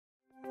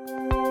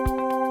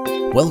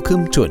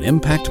Welcome to an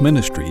Impact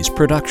Ministries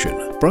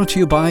production, brought to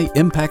you by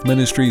Impact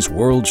Ministries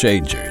World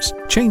Changers,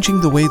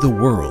 changing the way the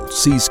world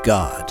sees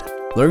God.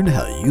 Learn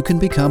how you can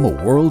become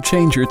a world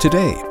changer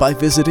today by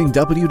visiting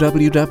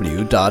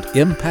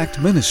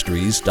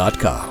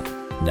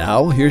www.impactministries.com.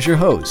 Now, here's your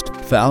host,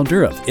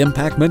 founder of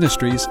Impact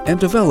Ministries and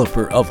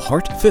developer of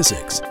Heart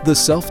Physics, the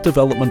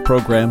self-development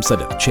programs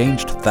that have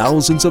changed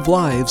thousands of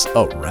lives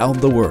around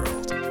the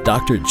world,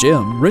 Dr.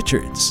 Jim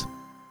Richards.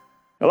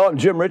 Hello, I'm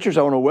Jim Richards.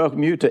 I want to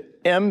welcome you to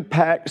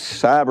Impact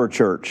Cyber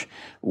Church.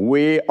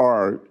 We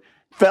are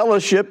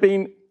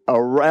fellowshipping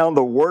around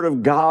the Word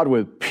of God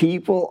with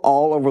people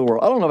all over the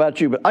world. I don't know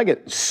about you, but I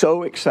get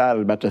so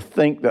excited about to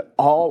think that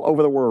all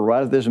over the world,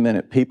 right at this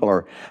minute, people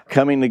are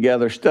coming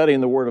together,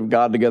 studying the Word of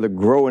God together,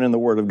 growing in the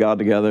Word of God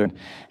together.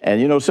 And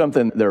you know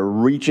something? They're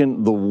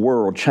reaching the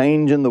world,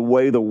 changing the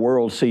way the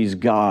world sees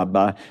God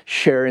by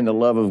sharing the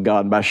love of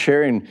God, by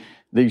sharing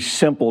these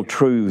simple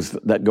truths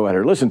that go out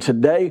here. Listen,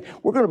 today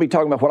we're going to be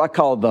talking about what I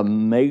call the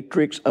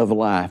matrix of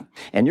life.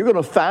 And you're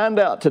going to find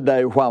out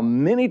today while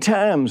many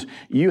times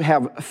you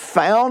have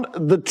found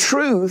the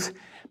truth,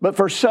 but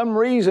for some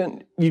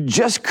reason you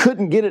just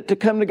couldn't get it to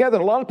come together.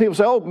 And a lot of people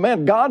say, oh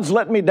man, God's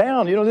letting me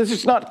down. You know, this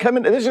is not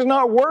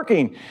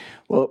working.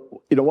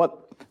 Well, you know what?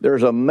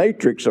 There's a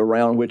matrix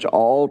around which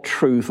all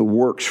truth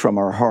works from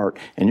our heart,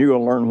 and you're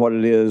going to learn what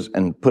it is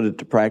and put it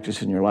to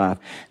practice in your life.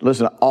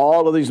 Listen,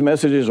 all of these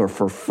messages are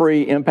for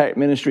free,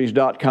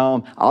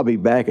 impactministries.com. I'll be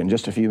back in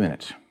just a few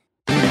minutes.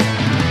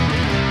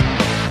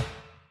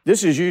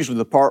 This is usually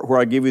the part where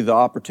I give you the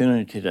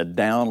opportunity to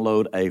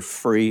download a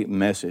free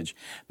message.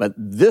 But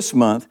this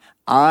month,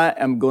 I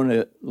am going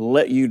to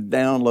let you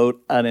download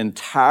an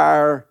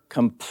entire,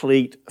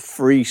 complete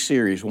free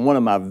series, one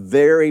of my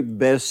very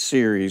best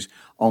series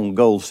on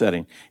goal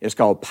setting. It's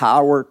called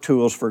Power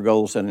Tools for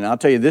Goal Setting. And I'll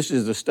tell you, this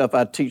is the stuff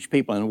I teach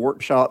people in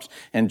workshops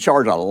and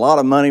charge a lot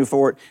of money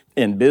for it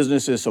in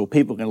businesses so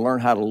people can learn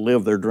how to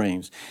live their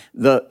dreams.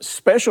 The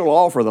special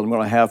offer that I'm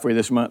going to have for you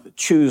this month,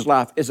 Choose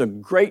Life, is a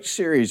great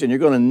series, and you're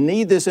going to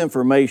need this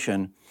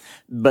information,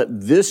 but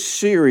this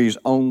series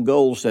on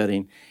goal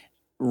setting,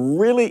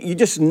 really, you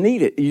just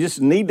need it. You just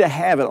need to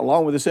have it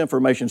along with this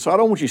information. So I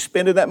don't want you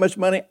spending that much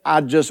money. I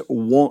just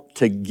want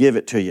to give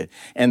it to you.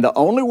 And the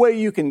only way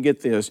you can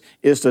get this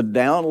is to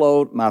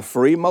download my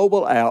free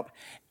mobile app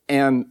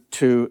and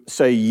to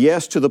say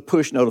yes to the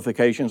push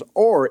notifications.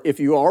 Or if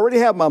you already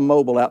have my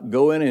mobile app,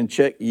 go in and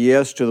check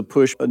yes to the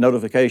push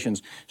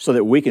notifications so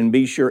that we can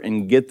be sure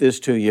and get this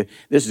to you.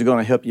 This is going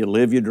to help you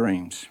live your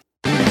dreams.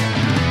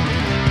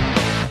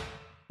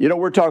 You know,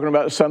 we're talking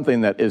about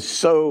something that is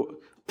so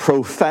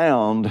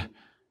profound,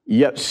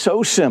 yet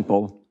so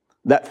simple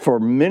that for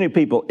many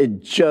people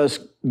it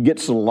just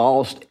gets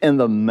lost in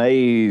the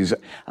maze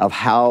of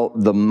how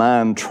the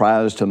mind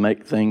tries to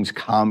make things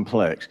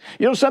complex.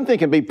 You know, something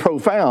can be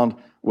profound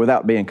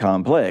without being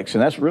complex,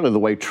 and that's really the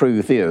way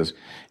truth is.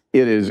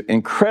 It is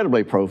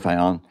incredibly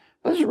profound,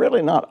 but it's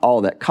really not all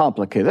that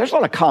complicated. There's a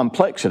lot of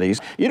complexities.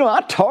 You know,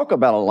 I talk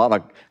about a lot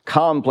of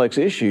complex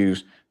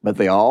issues, but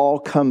they all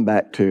come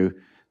back to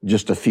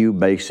just a few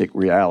basic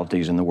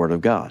realities in the Word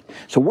of God.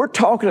 So we're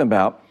talking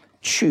about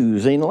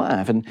choosing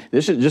life. And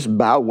this is just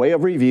by way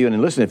of review. And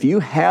listen, if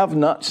you have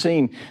not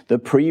seen the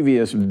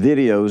previous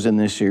videos in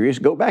this series,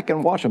 go back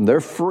and watch them.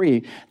 They're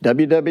free.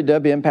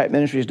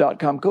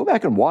 www.impactministries.com. Go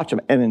back and watch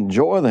them and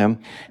enjoy them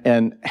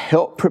and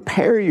help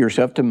prepare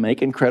yourself to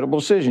make incredible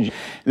decisions.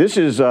 This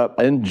is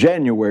in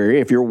January,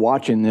 if you're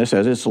watching this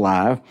as it's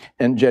live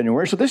in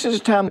January. So this is a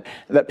time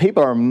that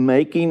people are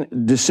making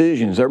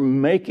decisions. They're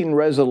making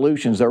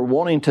resolutions. They're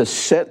wanting to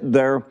set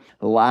their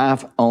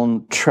life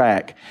on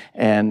track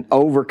and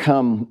overcome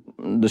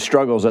the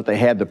struggles that they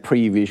had the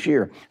previous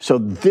year. So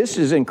this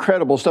is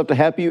incredible stuff to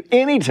help you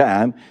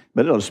anytime,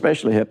 but it'll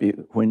especially help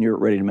you when you're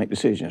ready to make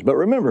decisions. But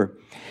remember,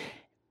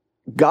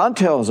 God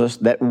tells us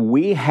that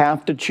we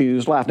have to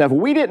choose life. Now, if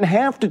we didn't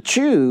have to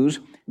choose,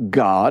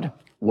 God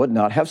would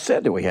not have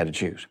said that we had to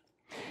choose.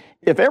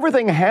 If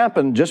everything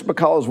happened just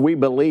because we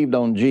believed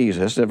on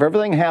Jesus, if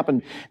everything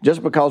happened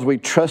just because we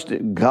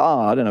trusted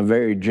God in a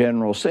very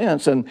general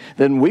sense, then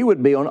we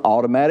would be on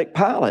automatic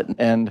pilot.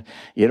 And,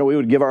 you know, we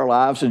would give our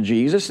lives to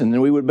Jesus, and then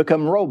we would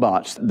become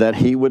robots that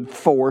He would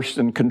force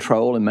and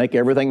control and make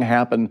everything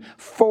happen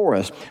for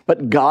us.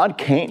 But God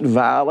can't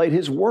violate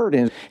His Word.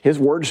 And His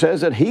Word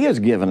says that He has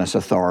given us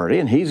authority,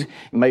 and He's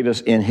made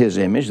us in His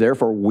image.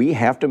 Therefore, we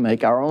have to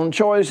make our own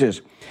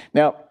choices.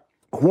 Now,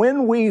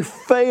 when we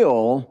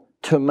fail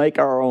to make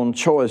our own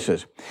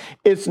choices,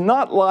 it's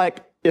not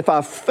like if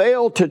I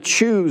fail to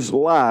choose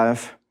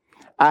life,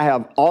 I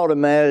have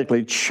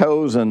automatically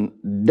chosen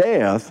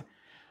death,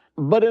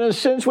 but in a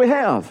sense we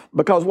have.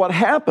 Because what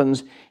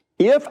happens,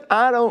 if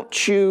I don't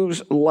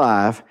choose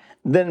life,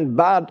 then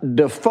by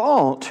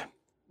default,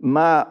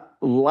 my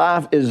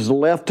life is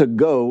left to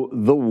go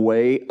the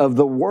way of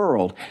the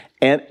world.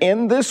 And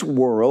in this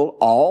world,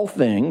 all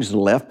things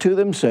left to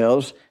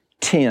themselves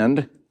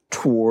tend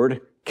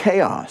toward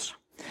chaos.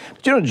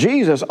 But you know,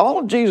 Jesus, all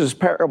of Jesus'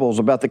 parables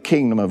about the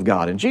kingdom of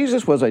God, and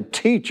Jesus was a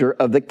teacher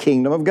of the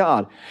kingdom of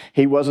God.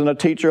 He wasn't a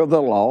teacher of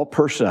the law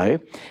per se.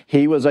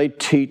 He was a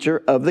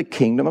teacher of the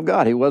kingdom of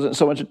God. He wasn't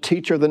so much a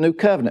teacher of the new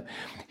covenant.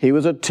 He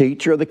was a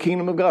teacher of the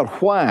kingdom of God.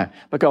 Why?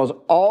 Because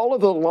all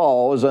of the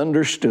law is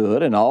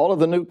understood and all of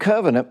the new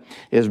covenant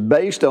is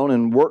based on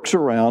and works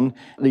around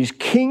these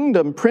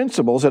kingdom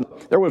principles. And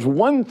there was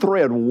one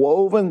thread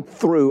woven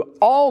through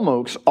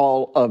almost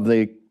all of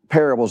the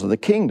parables of the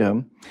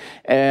kingdom.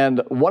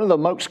 And one of the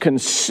most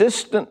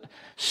consistent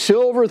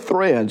silver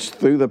threads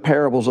through the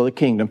parables of the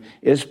kingdom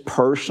is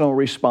personal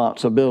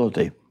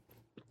responsibility.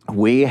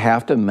 We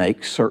have to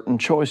make certain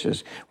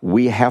choices.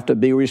 We have to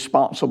be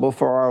responsible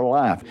for our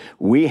life.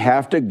 We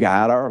have to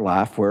guide our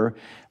life where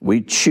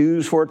we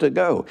choose for it to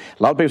go.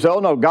 A lot of people say, oh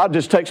no, God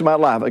just takes my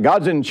life.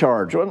 God's in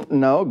charge. Well,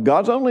 no,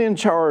 God's only in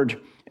charge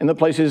in the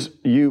places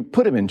you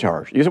put Him in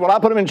charge. You say, well, I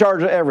put Him in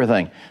charge of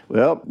everything.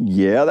 Well,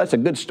 yeah, that's a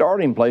good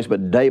starting place,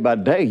 but day by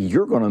day,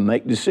 you're going to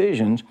make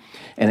decisions,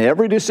 and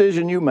every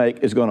decision you make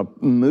is going to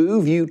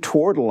move you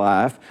toward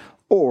life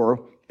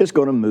or it's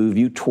going to move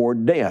you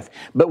toward death.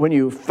 But when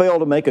you fail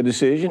to make a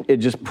decision, it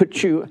just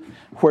puts you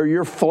where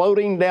you're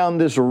floating down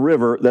this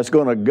river that's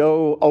going to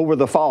go over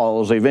the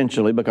falls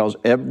eventually, because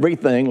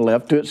everything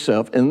left to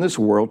itself in this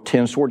world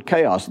tends toward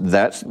chaos.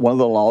 That's one of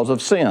the laws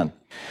of sin.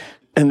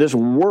 And this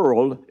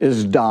world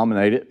is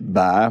dominated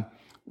by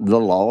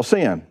the law of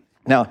sin.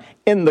 Now,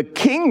 in the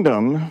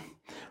kingdom,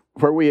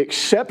 where we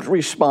accept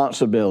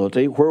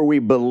responsibility, where we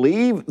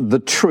believe the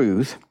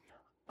truth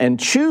and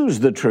choose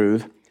the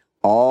truth,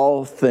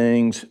 all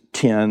things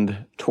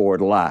tend toward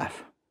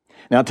life.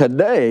 Now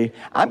today,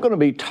 I'm going to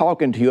be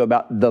talking to you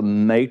about the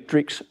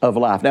matrix of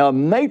life. Now a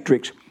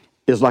matrix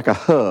is like a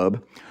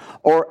hub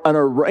or an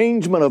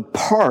arrangement of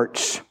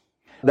parts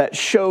that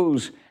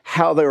shows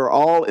how they're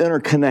all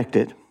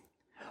interconnected.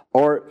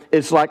 Or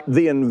it's like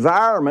the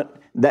environment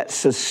that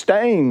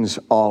sustains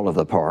all of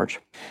the parts.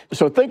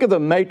 So think of the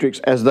matrix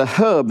as the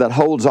hub that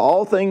holds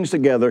all things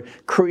together,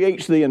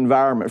 creates the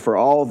environment for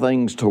all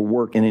things to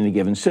work in any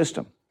given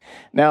system.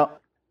 Now,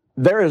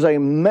 there is a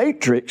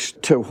matrix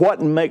to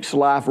what makes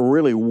life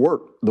really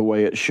work the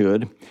way it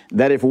should,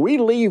 that if we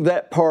leave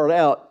that part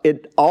out,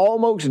 it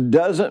almost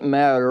doesn't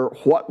matter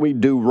what we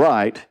do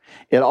right.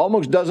 It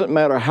almost doesn't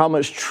matter how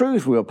much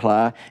truth we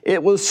apply.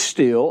 It will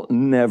still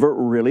never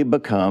really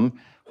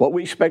become what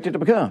we expect it to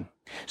become.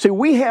 See,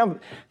 we have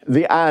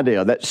the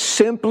idea that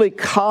simply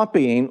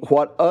copying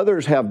what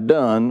others have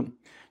done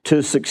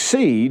to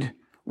succeed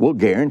will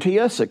guarantee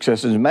us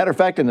success. As a matter of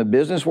fact, in the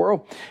business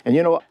world, and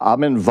you know,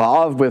 I'm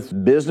involved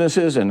with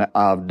businesses and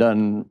I've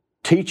done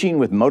teaching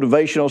with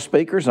motivational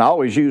speakers, and I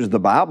always use the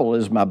Bible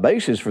as my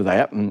basis for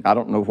that. And I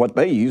don't know what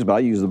they use, but I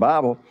use the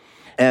Bible.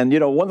 And you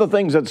know, one of the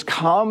things that's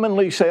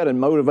commonly said in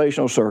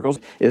motivational circles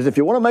is if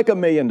you want to make $1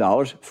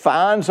 million,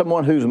 find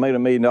someone who's made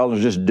 $1 million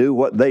and just do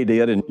what they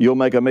did and you'll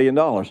make $1 million.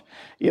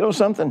 You know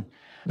something?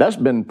 That's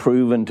been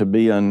proven to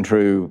be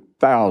untrue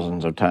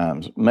thousands of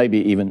times, maybe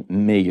even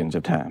millions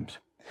of times.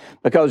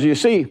 Because you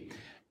see,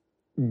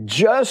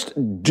 just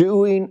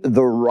doing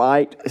the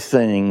right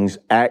things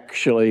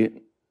actually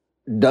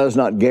does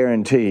not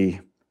guarantee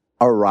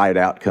a right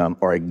outcome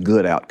or a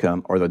good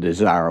outcome or the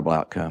desirable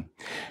outcome.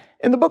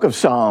 In the book of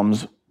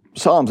Psalms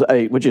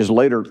 8, which is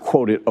later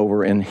quoted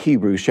over in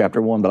Hebrews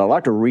chapter 1, but I'd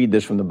like to read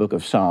this from the book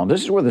of Psalms.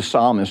 This is where the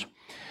psalmist,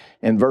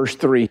 in verse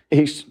 3,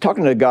 he's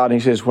talking to God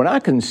and he says, when I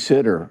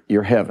consider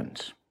your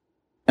heavens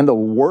and the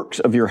works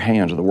of your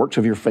hands, or the works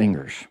of your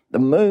fingers, the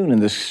moon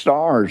and the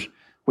stars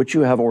which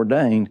you have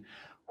ordained,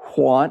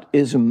 what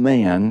is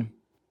man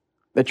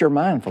that you're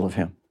mindful of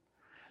him?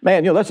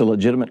 Man, you know, that's a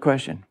legitimate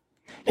question.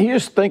 And you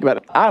just think about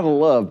it. I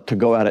love to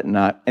go out at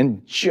night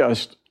and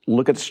just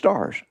look at the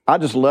stars. I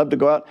just love to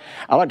go out.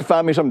 I like to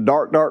find me some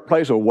dark, dark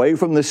place away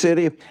from the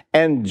city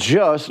and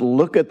just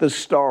look at the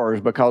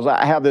stars, because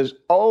I have this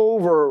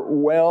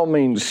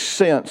overwhelming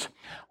sense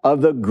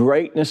of the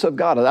greatness of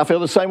God. I feel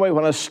the same way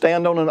when I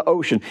stand on an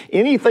ocean.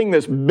 Anything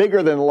that's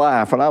bigger than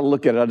life, when I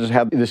look at it, I just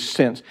have this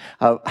sense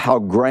of how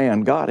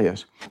grand God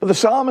is. But the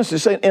psalmist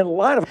is saying, in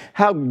light of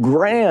how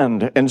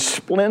grand and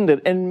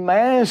splendid and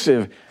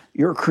massive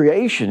your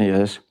creation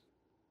is,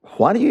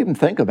 why do you even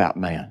think about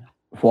man?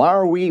 Why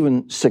are we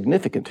even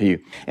significant to you?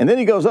 And then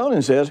he goes on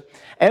and says,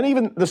 and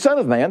even the Son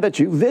of Man, that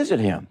you visit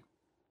him.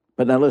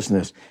 But now listen to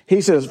this. He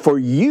says, for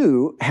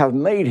you have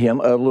made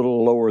him a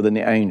little lower than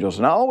the angels.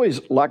 And I always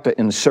like to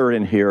insert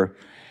in here,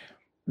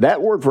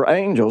 that word for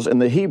angels in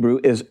the Hebrew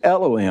is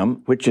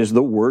Elohim, which is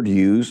the word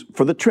used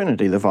for the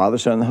Trinity, the Father,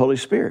 Son, and the Holy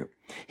Spirit.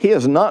 He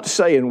is not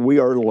saying we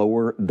are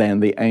lower than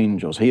the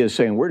angels. He is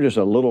saying we're just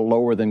a little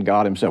lower than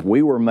God himself.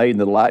 We were made in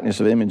the likeness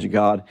of the image of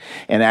God.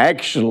 And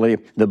actually,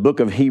 the book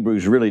of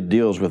Hebrews really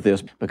deals with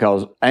this,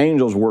 because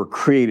angels were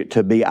created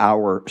to be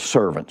our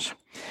servants.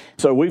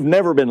 So we've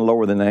never been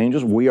lower than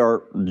angels. We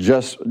are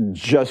just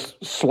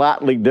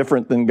slightly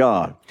different than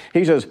God.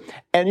 He says,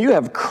 and you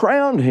have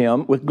crowned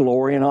him with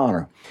glory and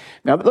honor.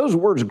 Now, those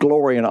words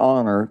glory and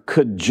honor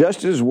could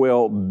just as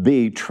well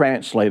be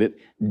translated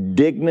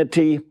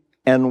dignity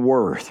and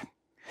worth.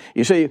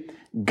 You see,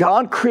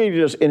 God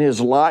created us in His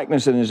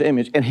likeness and His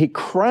image, and He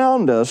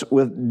crowned us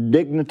with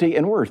dignity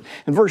and worth.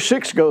 And verse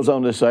 6 goes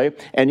on to say,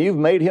 and you've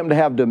made Him to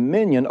have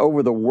dominion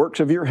over the works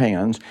of your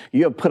hands.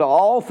 You have put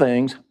all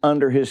things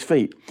under His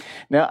feet.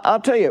 Now,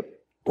 I'll tell you,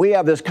 we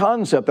have this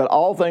concept that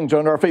all things are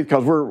under our feet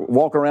because we're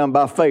walking around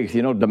by faith,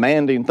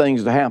 demanding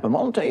things to happen.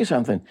 Well, I'll tell you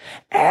something.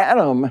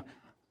 Adam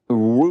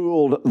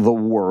ruled the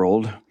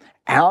world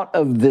out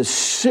of this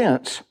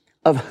sense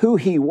of who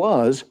he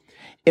was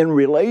in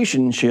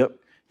relationship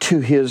to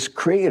his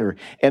Creator.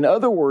 In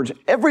other words,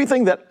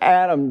 everything that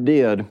Adam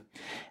did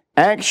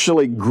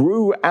actually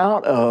grew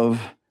out of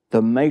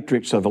the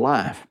matrix of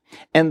life.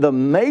 And the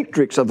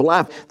matrix of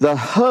life, the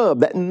hub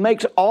that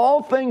makes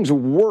all things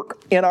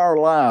work in our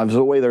lives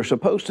the way they're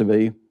supposed to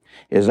be,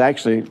 is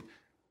actually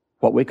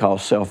what we call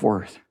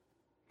self-worth.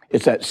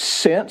 It's that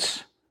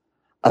sense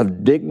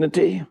of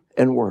dignity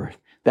and worth.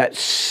 That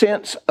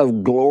sense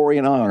of glory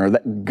and honor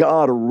that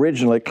God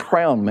originally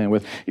crowned man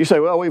with. You say,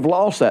 well, we've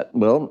lost that.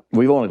 Well,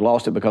 we've only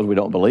lost it because we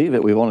don't believe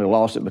it. We've only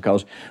lost it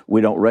because we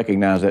don't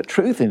recognize that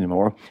truth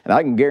anymore. And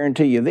I can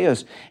guarantee you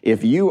this,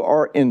 if you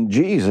are in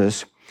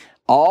Jesus,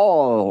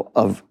 all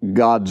of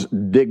God's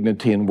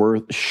dignity and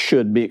worth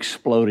should be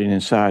exploding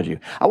inside you.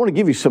 I want to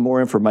give you some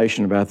more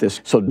information about this.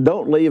 So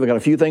don't leave. I got a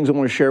few things I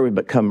want to share with you,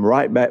 but come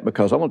right back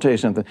because I want to tell you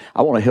something.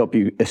 I want to help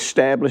you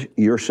establish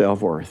your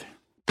self-worth.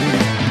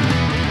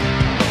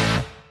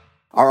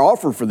 Our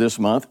offer for this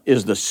month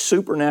is the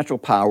supernatural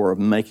power of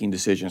making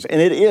decisions.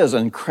 And it is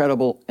an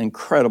incredible,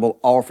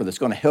 incredible offer that's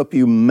going to help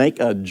you make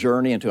a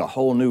journey into a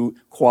whole new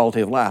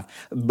quality of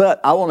life.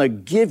 But I want to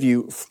give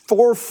you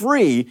for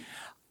free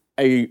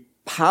a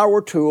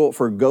power tool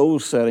for goal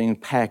setting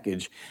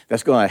package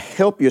that's going to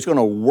help you. It's going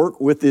to work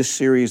with this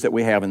series that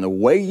we have. And the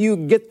way you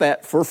get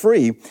that for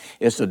free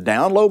is to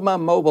download my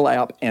mobile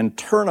app and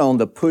turn on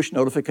the push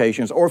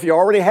notifications. Or if you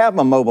already have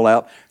my mobile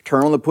app,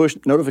 turn on the push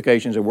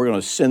notifications and we're going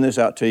to send this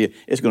out to you.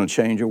 It's going to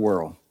change your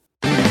world.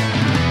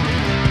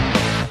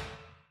 Now,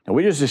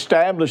 we just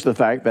established the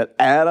fact that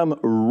Adam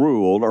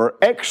ruled or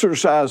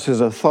exercised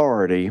his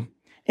authority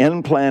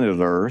in planet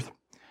Earth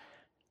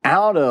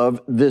out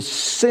of this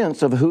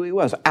sense of who he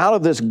was, out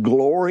of this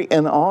glory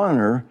and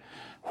honor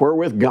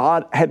wherewith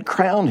God had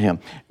crowned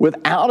him.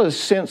 Without a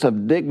sense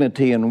of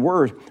dignity and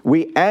worth,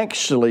 we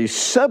actually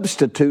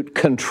substitute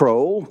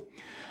control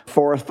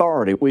for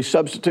authority. We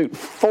substitute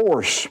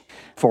force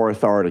for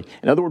authority.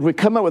 In other words, we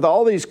come up with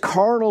all these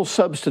carnal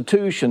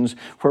substitutions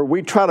where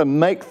we try to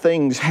make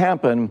things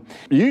happen,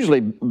 usually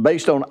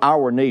based on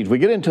our needs. We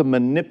get into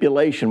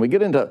manipulation. We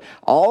get into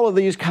all of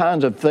these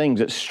kinds of things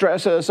that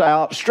stress us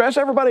out, stress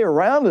everybody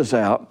around us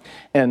out,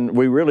 and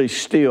we really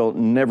still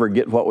never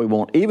get what we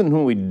want. Even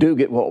when we do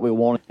get what we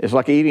want, it's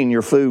like eating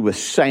your food with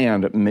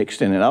sand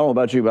mixed in it. I don't know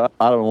about you, but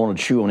I don't want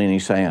to chew on any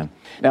sand.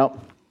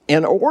 Now,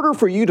 in order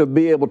for you to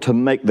be able to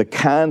make the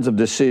kinds of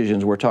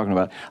decisions we're talking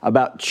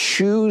about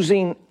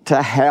choosing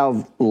to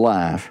have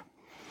life,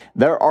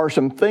 there are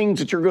some things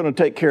that you're going to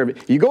take care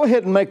of. You go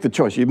ahead and make the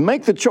choice. You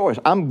make the choice.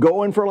 I'm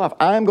going for life.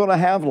 I'm going to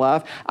have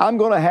life. I'm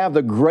going to have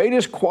the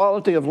greatest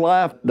quality of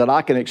life that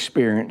I can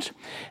experience.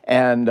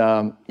 And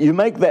you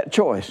make that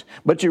choice.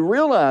 But you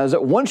realize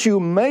that once you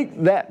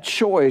make that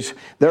choice,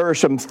 there are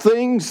some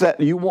things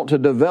that you want to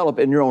develop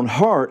in your own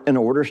heart in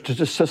order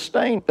to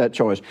sustain that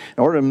choice,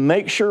 in order to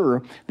make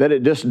sure that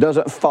it just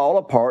doesn't fall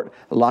apart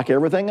like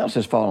everything else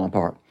is falling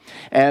apart.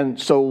 And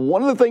so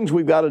one of the things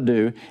we've got to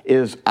do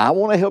is I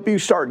want to help you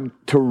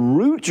start to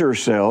root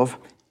yourself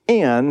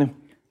in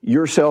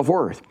your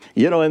self-worth.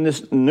 In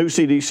this new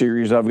CD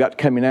series I've got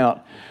coming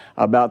out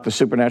about the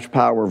supernatural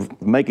power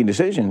of making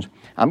decisions,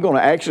 I'm going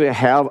to actually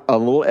have a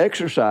little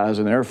exercise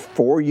in there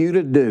for you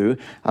to do,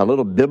 a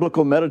little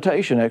biblical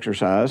meditation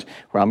exercise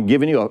where I'm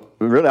giving you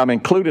I'm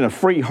including a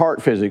free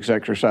heart physics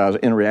exercise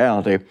in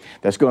reality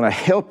that's going to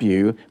help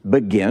you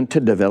begin to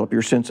develop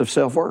your sense of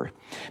self-worth.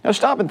 Now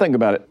stop and think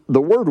about it.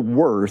 The word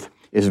worth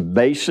is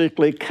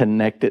basically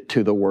connected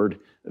to the word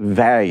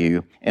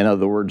value. In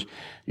other words,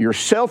 your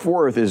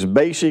self-worth is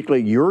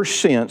basically your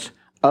sense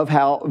of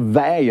how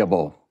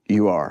valuable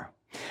you are.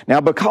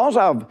 Now, because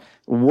I've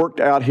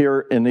worked out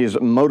here in these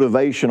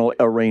motivational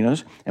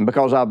arenas, and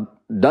because I've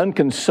done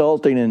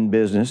consulting in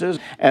businesses,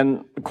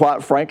 and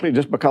quite frankly,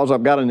 just because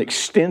I've got an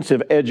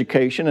extensive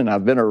education and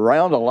I've been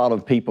around a lot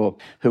of people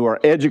who are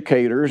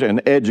educators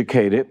and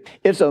educated,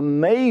 it's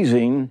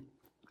amazing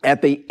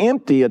at the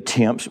empty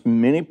attempts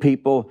many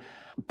people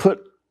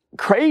put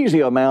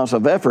crazy amounts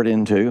of effort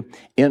into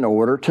in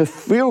order to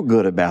feel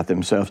good about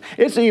themselves.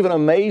 It's even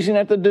amazing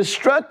at the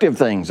destructive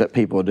things that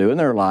people do in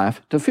their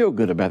life to feel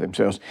good about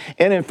themselves.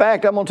 And in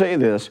fact, I'm going to tell you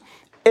this,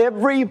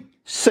 every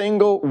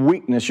single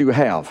weakness you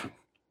have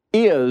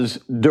is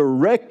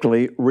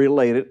directly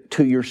related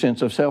to your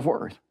sense of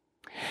self-worth.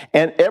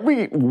 And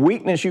every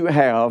weakness you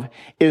have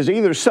is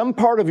either some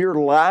part of your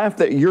life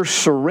that you're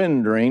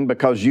surrendering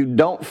because you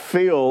don't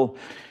feel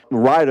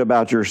right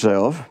about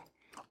yourself,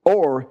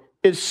 or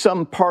it's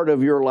some part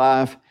of your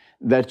life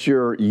that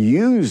you're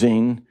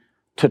using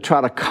to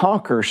try to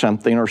conquer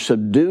something or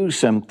subdue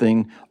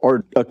something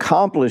or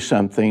accomplish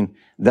something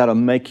that'll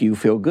make you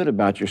feel good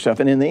about yourself.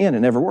 And in the end, it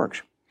never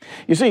works.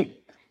 You see,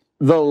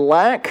 the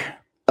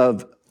lack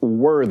of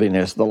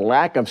worthiness, the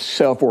lack of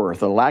self-worth,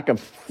 the lack of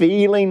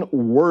feeling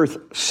worth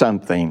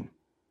something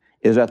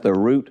is at the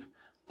root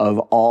of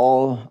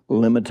all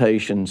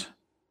limitations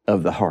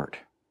of the heart.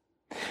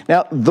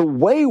 Now, the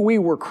way we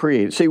were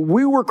created,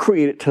 we were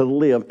created to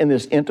live in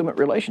this intimate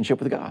relationship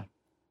with God.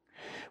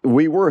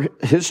 We were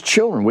His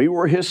children. We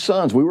were His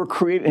sons. We were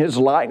created in His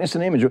likeness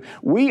and image.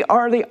 We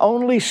are the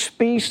only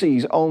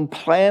species on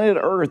planet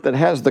Earth that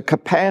has the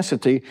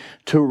capacity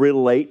to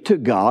relate to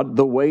God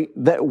the way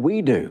that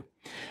we do.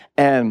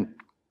 And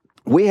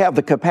we have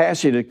the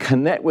capacity to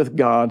connect with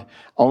God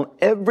on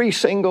every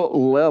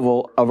single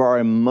level of our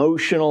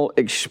emotional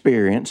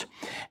experience.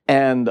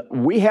 And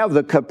we have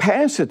the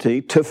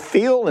capacity to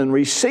feel and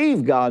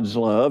receive God's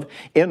love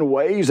in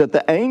ways that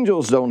the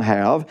angels don't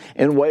have,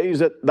 in ways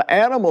that the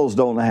animals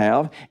don't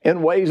have,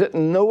 in ways that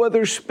no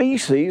other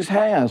species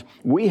has.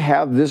 We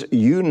have this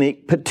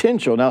unique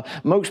potential. Now,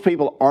 most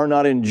people are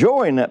not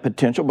enjoying that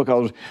potential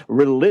because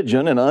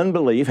religion and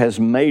unbelief has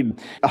made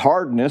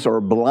hardness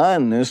or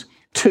blindness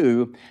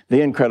to the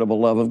incredible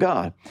love of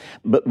God.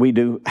 But we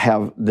do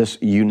have this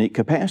unique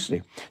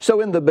capacity.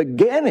 So in the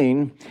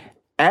beginning,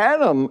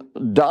 Adam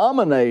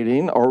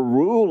dominating or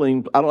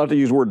ruling, I don't have to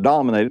use the word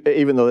dominate,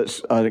 even though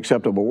it's an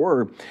acceptable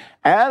word,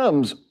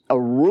 Adam's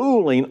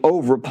ruling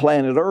over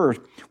planet Earth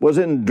was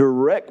in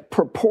direct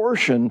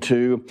proportion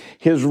to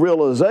his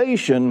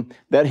realization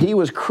that he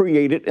was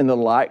created in the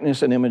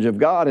likeness and image of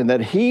God, and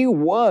that he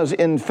was,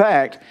 in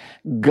fact,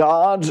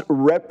 God's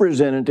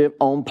representative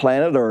on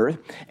planet Earth,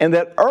 and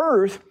that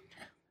Earth,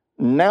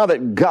 now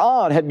that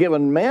God had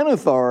given man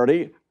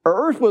authority,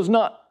 Earth was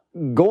not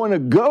going to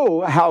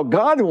go how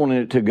God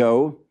wanted it to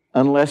go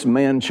unless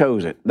man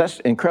chose it. That's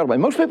incredible.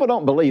 And most people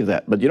don't believe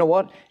that, but you know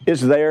what? It's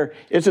there,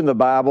 it's in the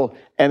Bible,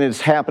 and it's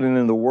happening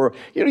in the world.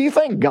 You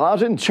think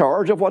God's in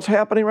charge of what's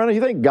happening right now?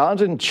 You think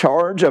God's in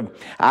charge of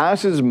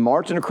ISIS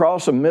marching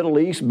across the Middle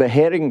East,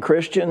 beheading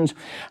Christians,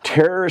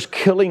 terrorists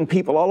killing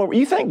people all over?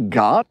 You think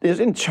God is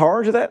in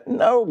charge of that?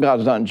 No,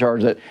 God's not in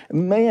charge of that.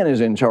 Man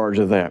is in charge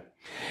of that.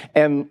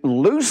 And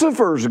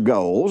Lucifer's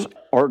goals,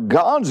 or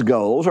God's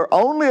goals, are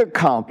only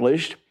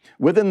accomplished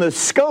within the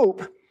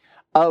scope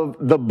of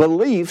the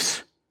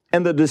beliefs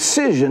and the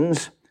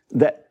decisions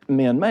that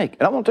men make.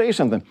 And I want to tell you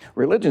something.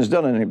 Religion's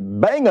done a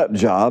bang-up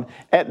job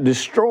at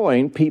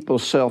destroying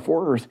people's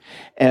self-worth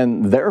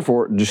and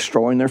therefore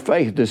destroying their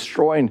faith,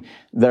 destroying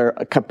their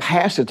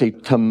capacity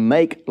to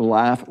make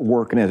life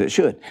work as it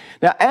should.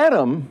 Now,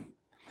 Adam,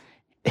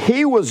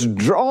 he was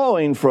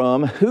drawing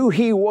from who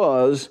he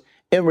was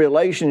in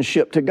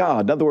relationship to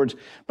God. In other words,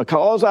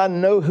 because I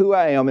know who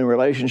I am in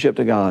relationship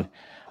to God,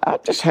 I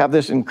just have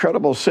this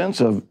incredible sense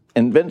of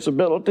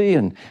invincibility,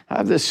 and I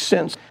have this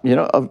sense,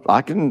 of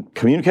I can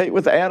communicate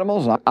with the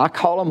animals. I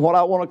call them what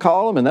I want to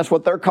call them, and that's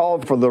what they're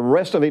called for the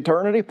rest of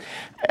eternity.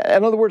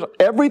 In other words,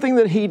 everything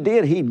that he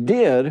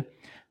did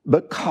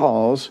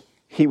because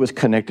he was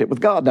connected with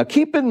God. Now,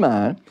 keep in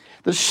mind,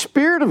 the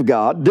Spirit of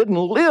God didn't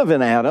live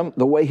in Adam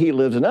the way He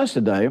lives in us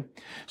today.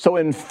 So,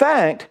 in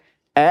fact,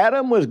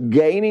 Adam was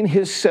gaining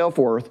his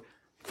self-worth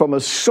from a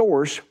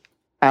source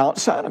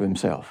outside of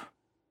himself.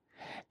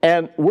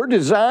 And we're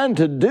designed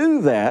to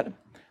do that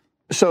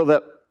so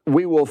that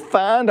we will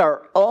find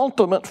our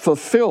ultimate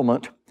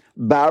fulfillment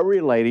by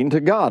relating to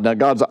God. Now,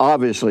 God's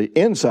obviously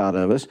inside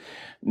of us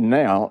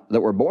now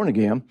that we're born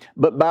again,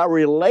 but by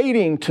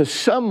relating to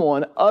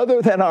someone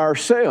other than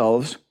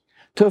ourselves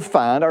to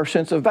find our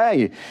sense of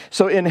value.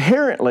 So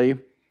inherently,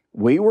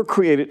 we were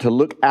created to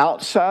look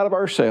outside of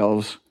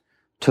ourselves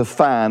to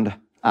find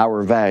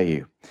our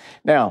value.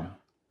 Now,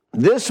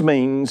 this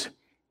means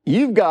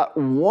you've got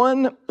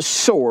one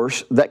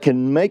source that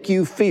can make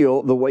you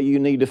feel the way you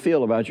need to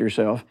feel about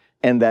yourself,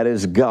 and that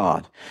is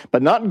God.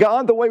 But not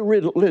God the way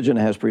religion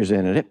has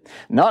presented it,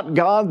 not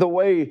God the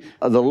way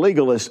the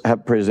legalists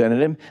have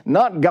presented Him,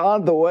 not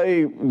God the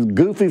way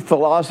goofy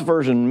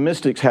philosophers and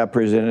mystics have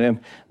presented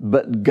Him,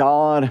 but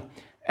God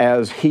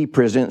as He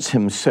presents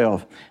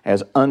Himself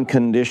as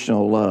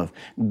unconditional love.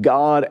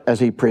 God as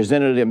He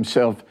presented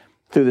Himself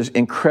through this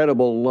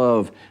incredible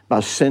love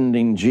by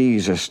sending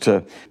Jesus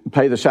to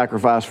pay the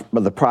sacrifice,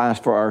 the price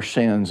for our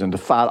sins, and to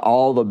fight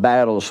all the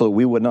battles so that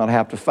we would not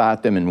have to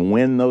fight them, and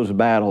win those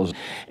battles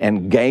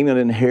and gain an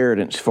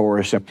inheritance for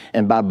us.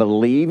 And by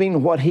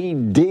believing what He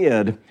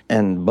did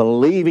and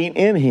believing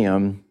in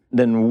Him,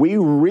 then we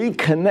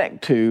reconnect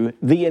to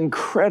the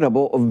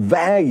incredible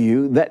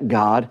value that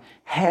God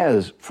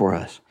has for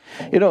us.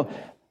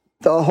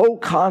 The whole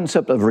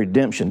concept of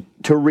redemption,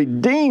 to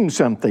redeem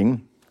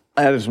something,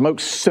 at its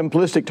most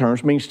simplistic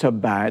terms, means to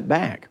buy it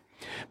back.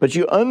 But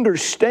you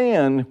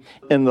understand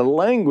in the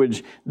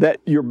language that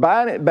you're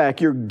buying it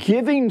back, you're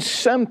giving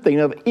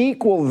something of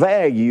equal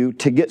value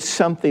to get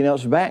something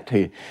else back to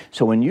you.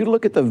 So when you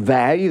look at the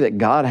value that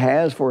God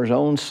has for His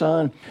own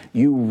Son,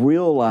 you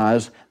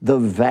realize the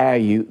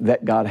value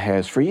that God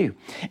has for you.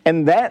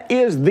 And that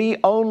is the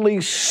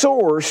only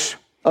source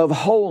of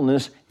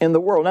wholeness in the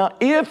world. Now,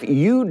 if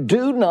you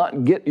do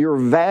not get your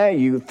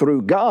value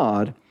through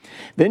God,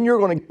 then you're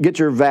going to get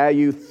your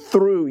value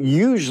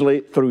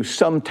usually through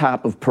some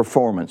type of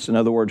performance. In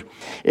other words,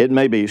 it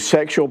may be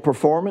sexual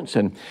performance.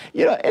 And,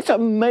 it's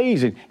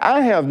amazing.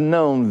 I have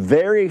known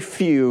very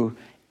few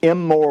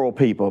immoral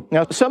people.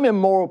 Now, some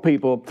immoral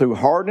people, through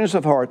hardness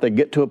of heart, they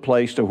get to a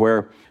place to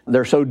where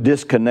they're so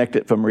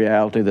disconnected from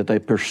reality that they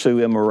pursue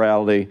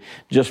immorality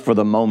just for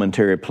the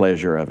momentary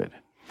pleasure of it.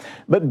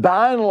 But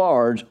by and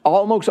large,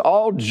 almost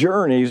all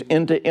journeys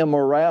into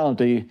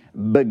immorality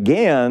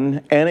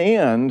begin and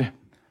end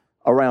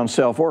around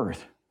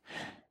self-worth.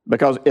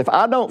 Because if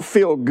I don't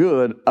feel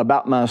good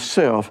about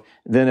myself,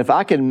 then if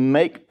I can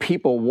make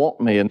people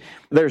want me, and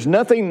there's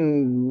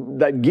nothing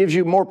that gives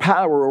you more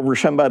power over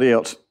somebody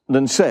else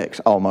than sex,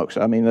 almost.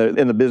 I mean,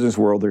 in the business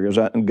world, there is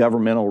that, in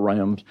governmental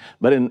realms,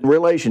 but in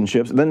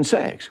relationships, than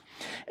sex.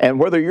 And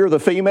whether you're the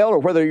female or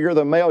whether you're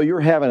the male,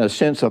 you're having a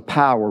sense of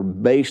power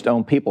based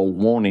on people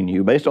wanting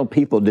you, based on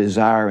people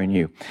desiring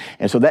you.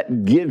 And so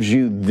that gives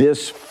you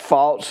this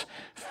false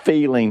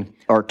feeling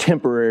or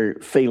temporary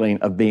feeling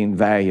of being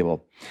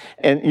valuable.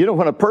 And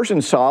when a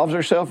person solves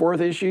their self-worth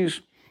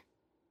issues,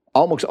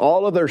 almost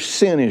all of their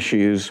sin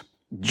issues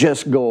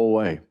just go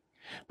away.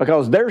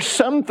 Because there's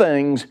some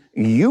things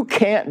you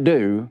can't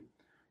do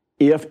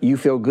if you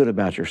feel good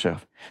about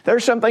yourself.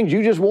 There's some things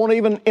you just won't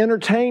even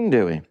entertain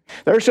doing.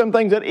 There's some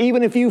things that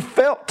even if you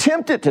felt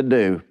tempted to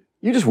do,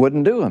 you just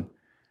wouldn't do them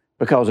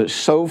because it's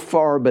so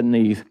far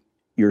beneath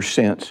your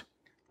sense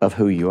of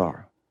who you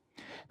are.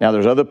 Now,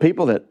 there's other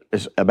people that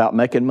it's about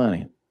making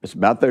money. It's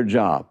about their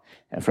job.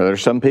 And for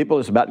there's some people,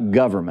 it's about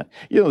government.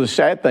 The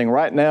sad thing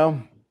right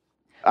now,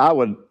 I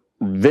would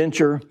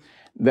venture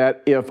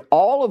that if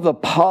all of the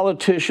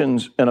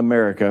politicians in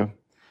America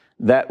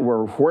that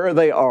were where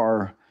they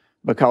are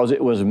because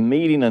it was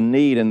meeting a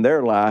need in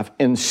their life,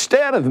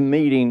 instead of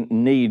meeting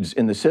needs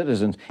in the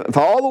citizens, if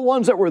all the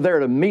ones that were there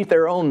to meet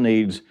their own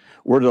needs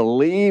were to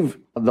leave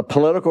the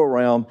political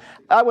realm,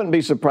 I wouldn't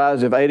be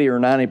surprised if 80 or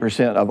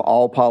 90% of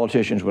all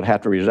politicians would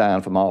have to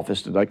resign from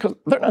office today because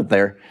they're not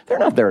there. They're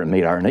not there to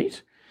meet our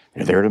needs.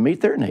 They're there to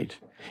meet their needs.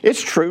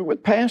 It's true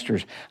with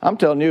pastors. I'm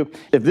telling you,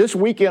 if this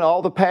weekend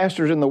all the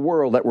pastors in the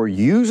world that were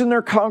using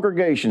their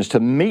congregations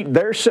to meet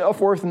their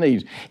self-worth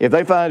needs, if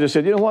they finally just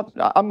said, you know what,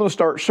 I'm going to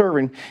start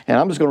serving and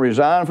I'm just going to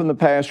resign from the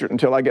pastorate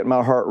until I get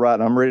my heart right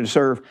and I'm ready to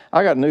serve,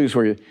 I got news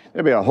for you.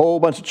 There'll be a whole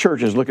bunch of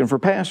churches looking for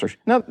pastors.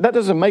 Now, that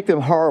doesn't make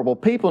them horrible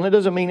people and it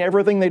doesn't mean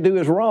everything they do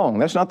is wrong.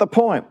 That's not the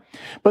point.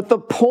 But the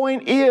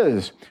point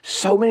is,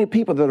 so many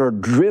people that are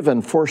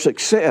driven for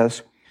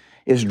success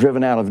is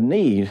driven out of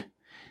need.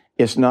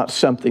 It's not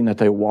something that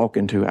they walk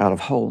into out of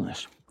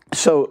wholeness.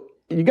 So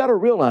you got to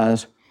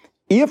realize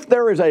if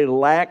there is a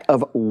lack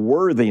of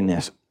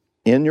worthiness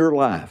in your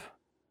life,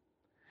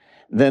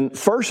 then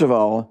first of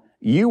all,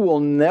 you will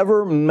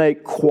never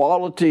make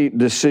quality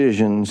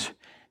decisions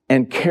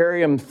and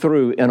carry them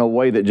through in a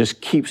way that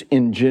just keeps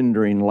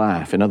engendering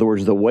life. In other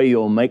words, the way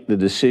you'll make the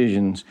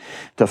decisions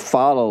to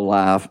follow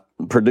life,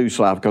 produce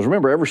life. Because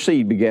remember, every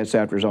seed begets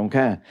after its own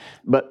kind.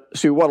 But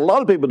see, what a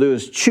lot of people do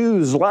is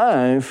choose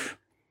life,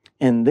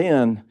 and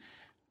then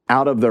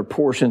out of their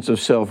poor sense of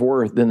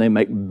self-worth, then they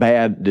make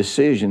bad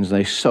decisions.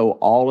 They sow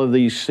all of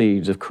these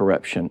seeds of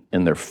corruption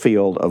in their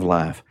field of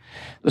life.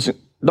 Listen,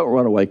 don't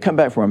run away. Come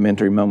back for a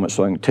mentoring moment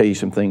so I can tell you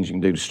some things you can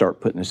do to start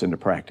putting this into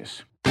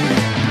practice.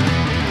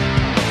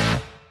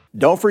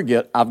 Don't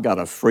forget, I've got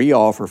a free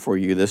offer for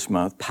you this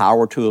month,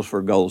 Power Tools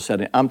for Goal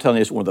Setting. I'm telling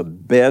you, it's one of the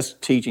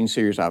best teaching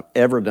series I've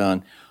ever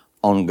done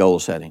on goal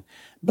setting.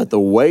 But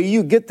the way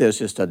you get this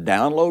is to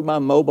download my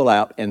mobile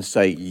app and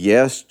say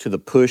yes to the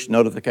push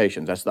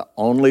notifications. That's the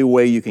only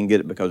way you can get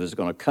it because it's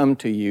going to come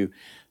to you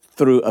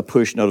through a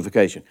push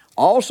notification.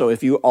 Also,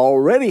 if you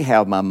already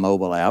have my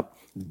mobile app,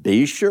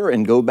 be sure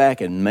and go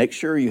back and make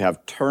sure you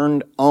have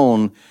turned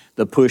on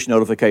the push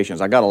notifications.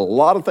 I got a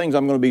lot of things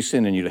I'm going to be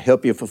sending you to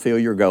help you fulfill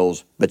your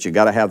goals, but you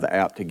got to have the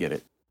app to get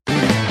it.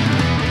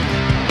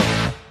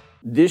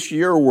 This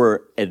year,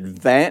 we're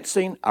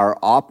advancing our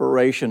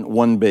Operation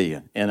 1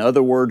 Billion. In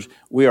other words,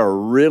 we are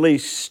really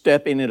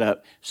stepping it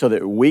up so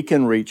that we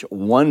can reach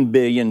 1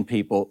 billion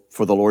people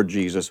for the Lord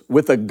Jesus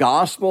with the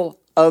gospel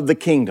of the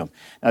kingdom.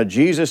 Now,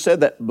 Jesus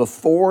said that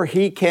before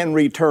He can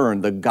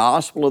return, the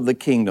gospel of the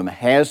kingdom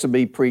has to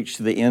be preached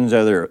to the ends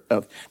of the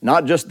earth.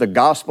 Not just the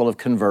gospel of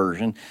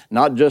conversion,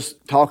 not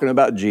just talking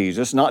about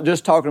Jesus, not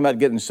just talking about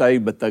getting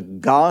saved, but the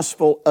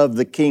gospel of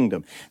the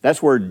kingdom.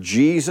 That's where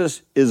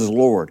Jesus is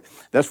Lord.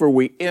 That's where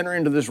we enter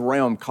into this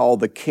realm called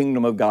the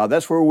kingdom of God.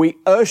 That's where we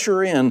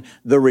usher in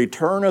the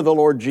return of the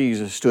Lord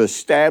Jesus to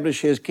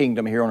establish His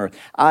kingdom here on earth.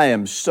 I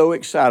am so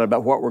excited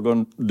about what we're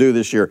going to do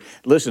this year.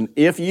 Listen,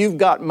 if you've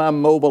got my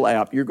mobile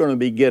app, you're going to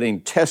be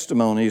getting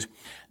testimonies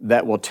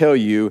that will tell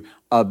you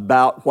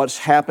about what's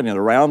happening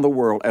around the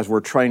world as we're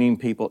training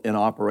people in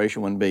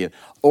Operation 1 Billion.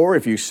 Or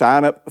if you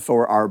sign up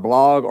for our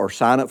blog or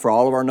sign up for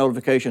all of our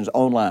notifications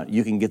online,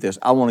 you can get this.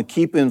 I want to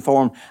keep you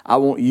informed. I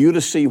want you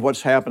to see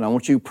what's happening. I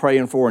want you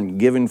praying for and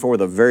giving for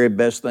the very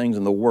best things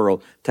in the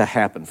world to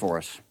happen for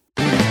us.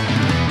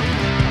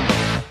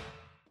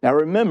 Now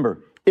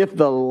remember, if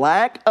the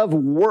lack of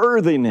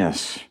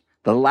worthiness,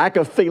 the lack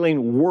of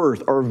feeling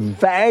worth or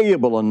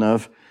valuable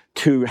enough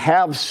to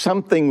have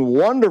something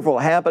wonderful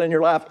happen in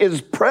your life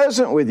is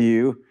present with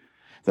you,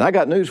 then I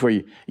got news for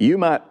you. You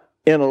might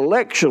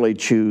intellectually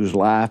choose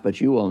life,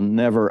 but you will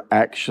never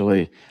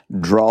actually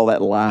draw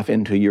that life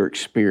into your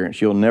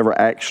experience. You'll never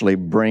actually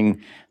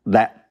bring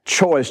that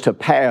choice to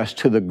pass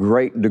to the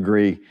great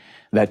degree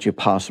that you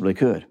possibly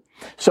could.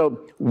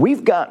 So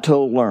we've got to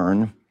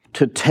learn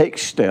to take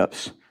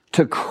steps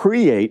to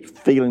create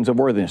feelings of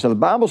worthiness. Now, the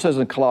Bible says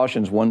in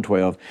Colossians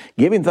 1:12,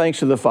 giving thanks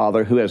to the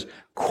Father who has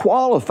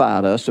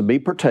qualified us to be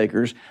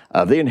partakers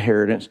of the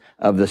inheritance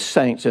of the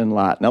saints in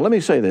light. Now, let me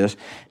say this.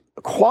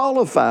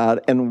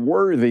 Qualified and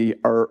worthy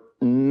are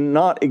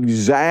not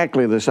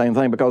exactly the same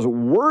thing, because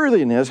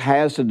worthiness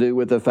has to do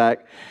with the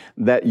fact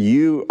that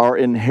you are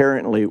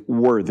inherently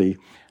worthy,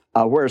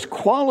 whereas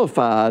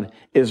qualified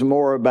is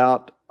more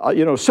about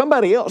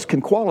somebody else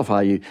can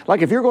qualify you.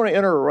 Like if you're going to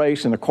enter a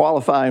race and the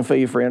qualifying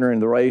fee for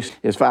entering the race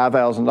is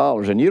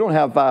 $5,000 and you don't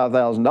have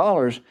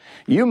 $5,000,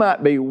 you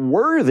might be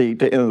worthy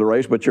to enter the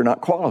race, but you're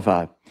not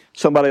qualified.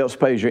 Somebody else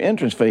pays your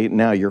entrance fee,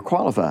 now you're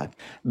qualified.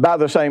 By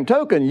the same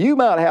token, you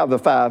might have the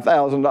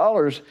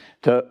 $5,000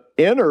 to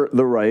enter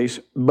the race,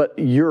 but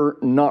you're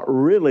not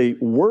really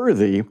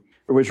worthy,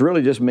 which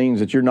really just means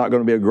that you're not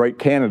going to be a great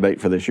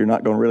candidate for this. You're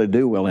not going to really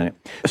do well in it.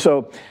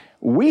 So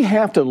we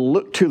have to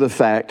look to the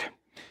fact,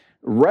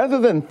 rather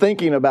than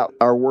thinking about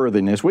our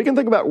worthiness, we can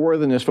think about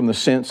worthiness from the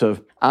sense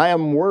of, I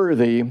am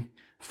worthy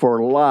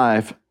for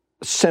life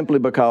simply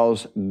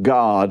because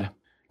God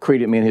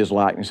created me in His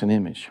likeness and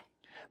image.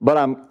 But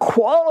I'm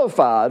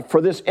qualified for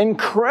this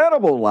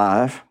incredible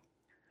life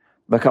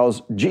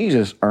because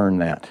Jesus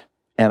earned that,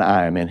 and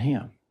I am in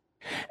Him.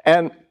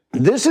 And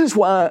this is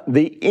why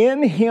the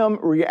in Him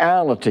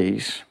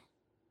realities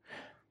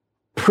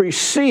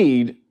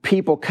precede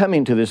people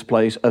coming to this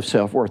place of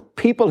self-worth.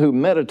 People who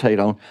meditate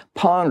on,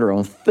 ponder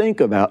on,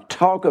 think about,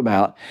 talk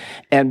about,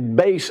 and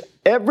base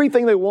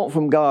everything they want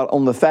from God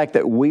on the fact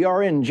that we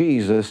are in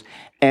Jesus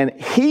and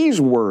He's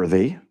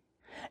worthy,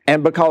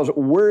 and because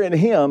we're in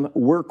Him,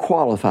 we're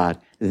qualified.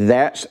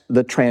 That's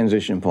the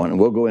transition point, and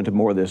we'll go into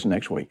more of this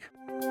next week.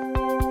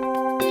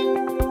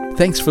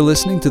 Thanks for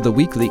listening to the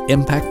weekly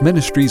Impact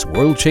Ministries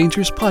World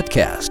Changers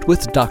podcast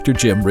with Dr.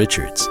 Jim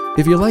Richards.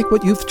 If you like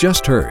what you've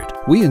just heard,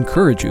 we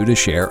encourage you to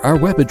share our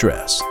web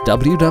address,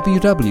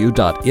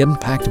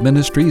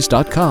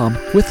 www.impactministries.com,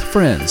 with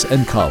friends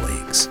and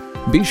colleagues.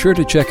 Be sure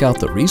to check out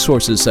the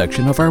resources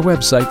section of our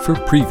website for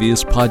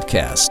previous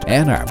podcasts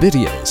and our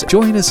videos.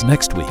 Join us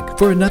next week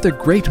for another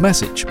great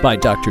message by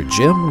Dr.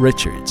 Jim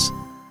Richards.